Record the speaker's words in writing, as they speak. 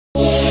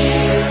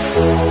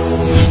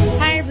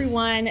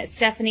everyone,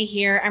 Stephanie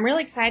here. I'm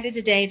really excited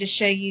today to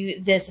show you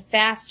this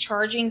fast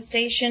charging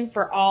station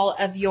for all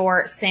of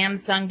your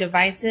Samsung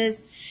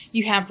devices.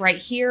 You have right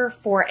here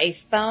for a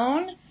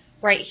phone,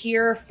 right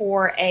here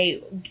for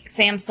a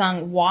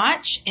Samsung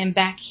watch, and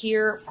back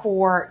here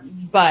for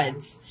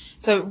buds.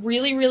 So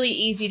really, really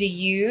easy to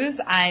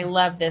use. I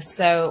love this.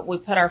 So we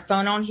put our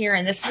phone on here,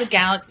 and this is a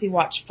Galaxy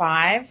Watch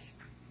 5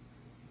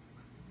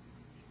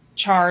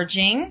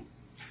 charging.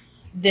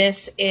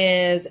 This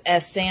is a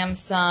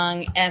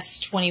Samsung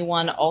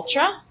S22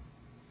 Ultra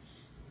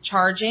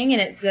charging,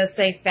 and it does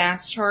say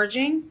fast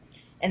charging.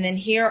 And then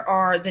here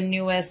are the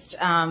newest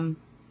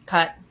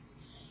cut.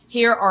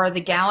 Here are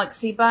the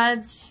Galaxy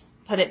Buds.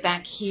 Put it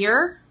back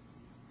here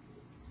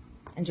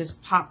and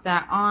just pop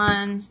that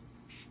on.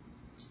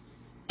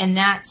 And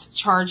that's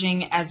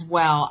charging as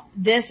well.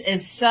 This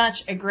is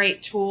such a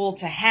great tool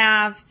to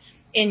have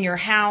in your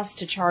house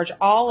to charge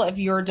all of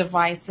your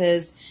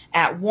devices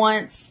at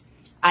once.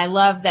 I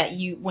love that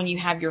when you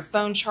have your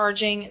phone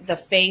charging, the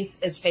face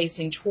is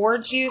facing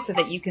towards you so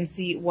that you can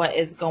see what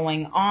is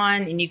going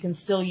on and you can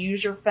still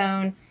use your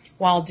phone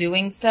while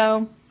doing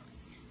so.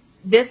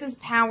 This is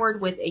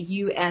powered with a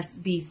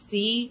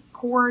USB-C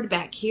cord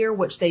back here,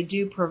 which they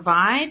do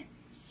provide.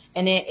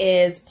 And it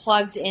is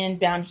plugged in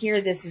down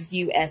here. This is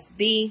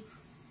USB.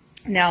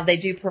 Now they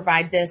do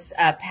provide this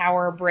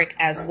power brick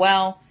as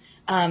well.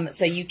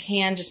 So you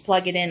can just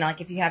plug it in,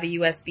 like if you have a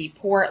USB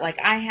port like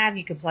I have,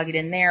 you could plug it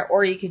in there,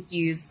 or you could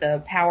use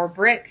the power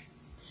brick.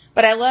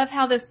 But I love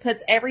how this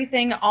puts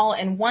everything all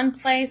in one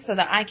place so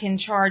that I can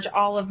charge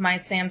all of my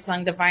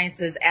Samsung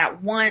devices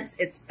at once.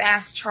 It's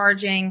fast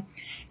charging.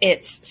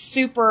 It's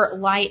super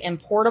light and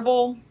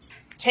portable.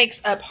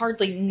 Takes up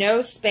hardly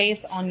no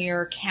space on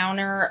your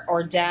counter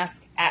or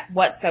desk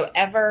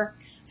whatsoever.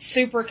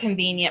 Super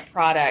convenient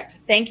product.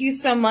 Thank you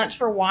so much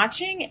for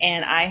watching,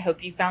 and I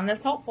hope you found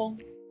this helpful.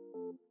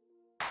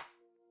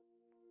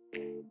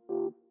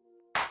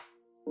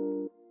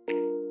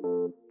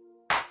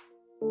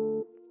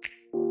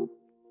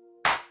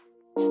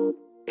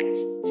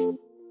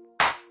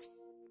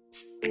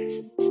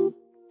 Thank you.